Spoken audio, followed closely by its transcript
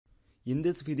In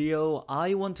this video,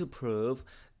 I want to prove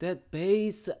that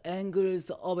base angles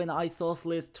of an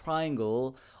isosceles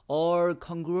triangle are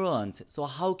congruent. So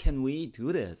how can we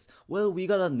do this? Well, we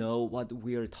gotta know what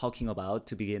we're talking about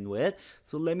to begin with.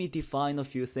 So let me define a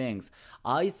few things.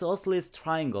 Isosceles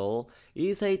triangle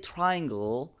is a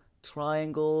triangle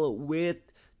with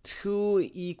two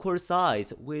equal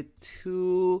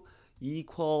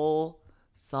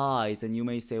sides, and you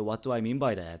may say, what do I mean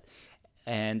by that?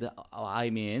 And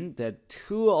I mean that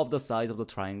two of the sides of the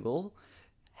triangle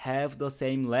have the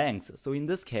same length. So in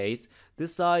this case,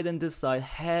 this side and this side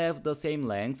have the same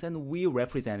length, and we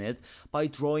represent it by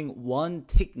drawing one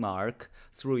tick mark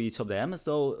through each of them.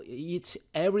 So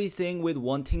everything with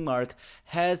one tick mark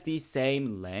has the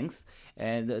same length,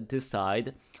 and this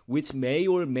side, which may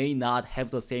or may not have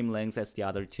the same length as the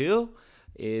other two,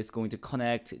 is going to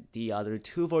connect the other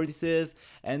two vertices,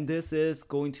 and this is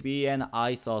going to be an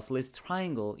isosceles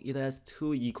triangle. It has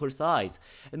two equal sides,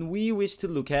 and we wish to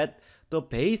look at the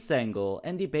base angle,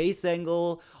 and the base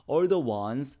angle are the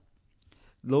ones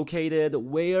located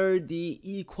where the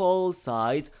equal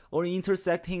sides are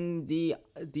intersecting the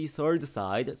third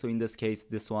side. So in this case,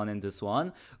 this one and this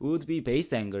one would be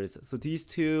base angles. So these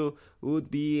two would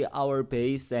be our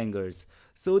base angles.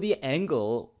 So the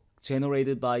angle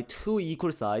generated by two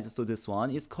equal sides, so this one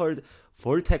is called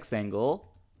vertex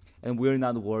angle, and we're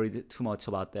not worried too much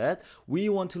about that. We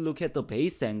want to look at the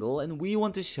base angle, and we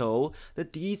want to show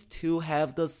that these two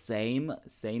have the same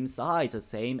size, the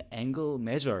same angle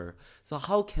measure. So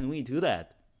how can we do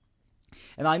that?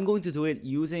 And I'm going to do it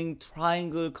using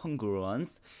triangle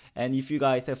congruence. And if you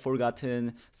guys have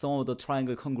forgotten some of the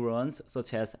triangle congruence,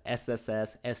 such as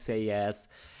SSS, SAS,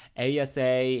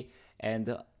 ASA,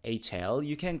 and HL,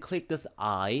 you can click this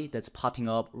I that's popping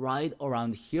up right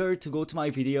around here to go to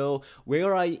my video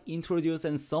where I introduce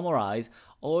and summarize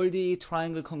all the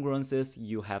triangle congruences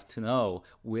you have to know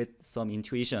with some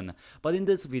intuition. But in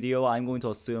this video, I'm going to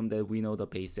assume that we know the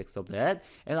basics of that,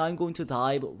 and I'm going to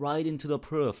dive right into the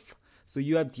proof. So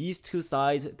you have these two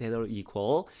sides that are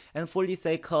equal, and for the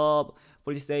sake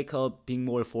of being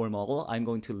more formal, I'm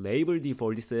going to label the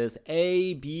vertices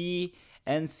A, B,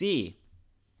 and C.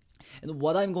 And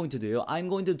what I'm going to do, I'm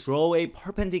going to draw a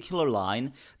perpendicular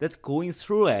line that's going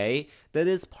through A that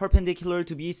is perpendicular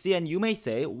to BC. And you may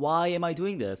say, why am I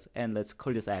doing this? And let's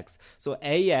call this X. So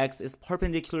AX is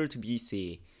perpendicular to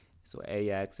BC. So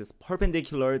AX is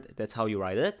perpendicular, that's how you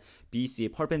write it.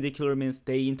 BC, perpendicular means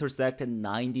they intersect at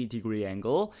 90-degree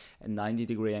angle. And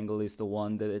 90-degree angle is the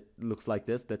one that it looks like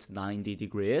this, that's 90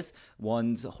 degrees.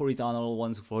 One's horizontal,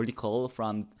 one's vertical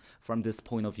from this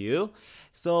point of view.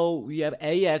 So we have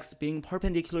AX being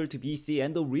perpendicular to BC,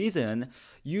 and the reason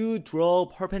you draw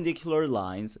perpendicular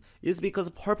lines is because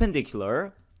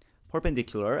perpendicular,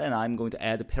 and I'm going to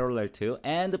add parallel to,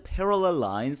 and the parallel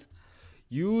lines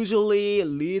usually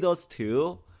lead us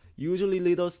to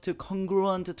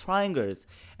congruent triangles.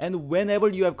 And whenever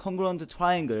you have congruent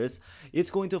triangles,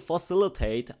 it's going to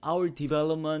facilitate our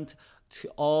development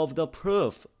of the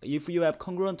proof. If you have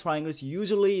congruent triangles,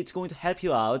 usually it's going to help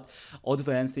you out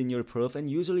advance in your proof and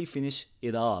usually finish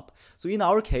it up. So in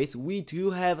our case, we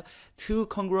do have two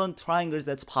congruent triangles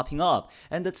that's popping up,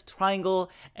 and that's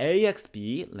triangle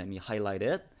AXB. Let me highlight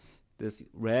it. This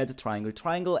red triangle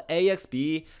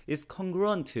AXB is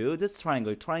congruent to this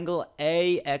triangle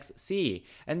AXC.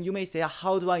 And you may say,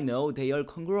 how do I know they are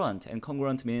congruent? And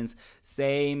congruent means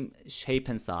same shape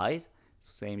and size.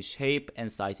 Same shape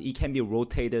and size. It can be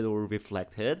rotated or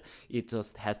reflected. It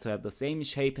just has to have the same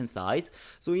shape and size.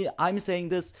 So I'm saying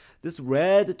this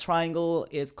red triangle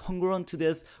is congruent to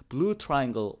this blue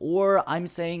triangle, or I'm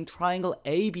saying triangle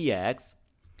ABX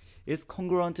is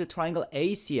congruent to triangle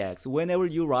ACX. Whenever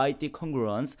you write the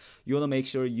congruence, you want to make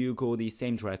sure you go the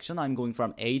same direction. I'm going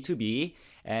from A to B,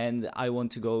 and I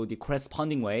want to go the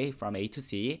corresponding way from A to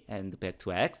C and back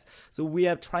to X. So we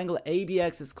have triangle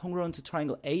ABX is congruent to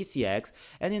triangle ACX,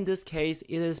 and in this case,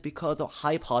 it is because of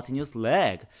hypotenuse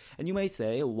leg. And you may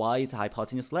say, why is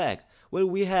hypotenuse leg? Well,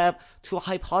 we have two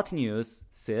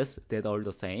hypotenuses that are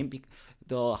the same.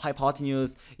 The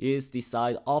hypotenuse is the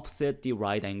side opposite the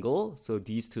right angle, so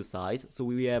these two sides. So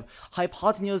we have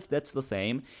hypotenuse that's the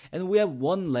same, and we have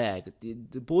one leg.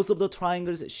 Both of the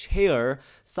triangles share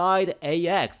side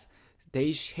AX.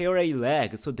 They share a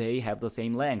leg, so they have the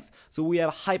same length. So we have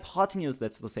hypotenuse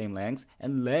that's the same length,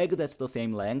 and leg that's the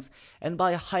same length. And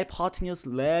by hypotenuse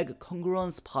leg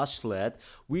congruence postulate,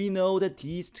 we know that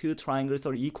these two triangles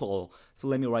are equal. So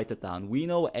let me write that down. We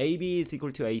know AB is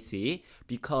equal to AC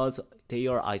because they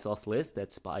are isosceles.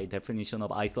 That's by definition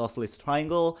of isosceles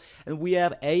triangle. And we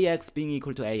have AX being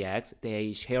equal to AX,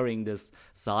 they sharing this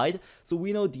side. So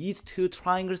we know these two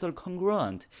triangles are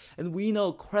congruent. And we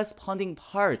know corresponding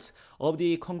parts of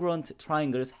the congruent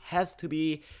triangles has to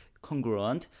be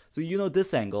congruent. So you know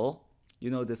this angle, you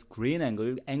know this green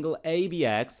angle, angle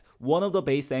ABX, one of the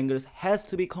base angles has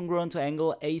to be congruent to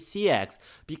angle ACX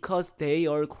because they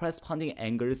are corresponding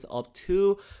angles of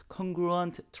two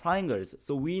congruent triangles.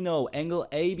 So we know angle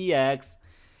ABX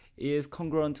is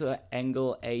congruent to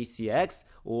angle ACX,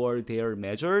 or their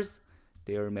measures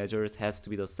has to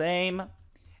be the same,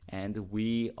 and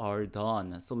we are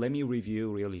done. So let me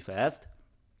review really fast.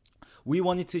 We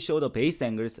wanted to show the base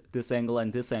angles, this angle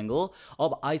and this angle,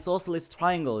 of isosceles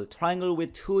triangle, triangle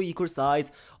with two equal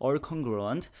sides are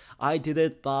congruent. I did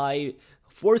it by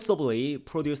forcibly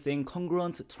producing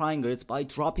congruent triangles by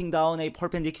dropping down a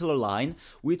perpendicular line,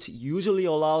 which usually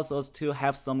allows us to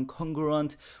have some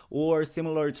congruent or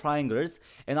similar triangles.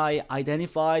 And I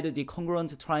identified the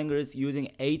congruent triangles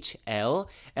using HL,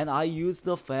 and I used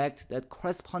the fact that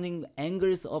corresponding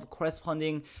angles of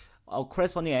corresponding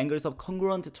angles of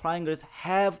congruent triangles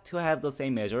have to have the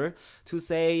same measure to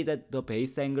say that the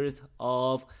base angles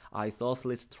of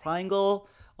isosceles triangle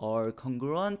are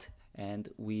congruent, and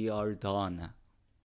we are done.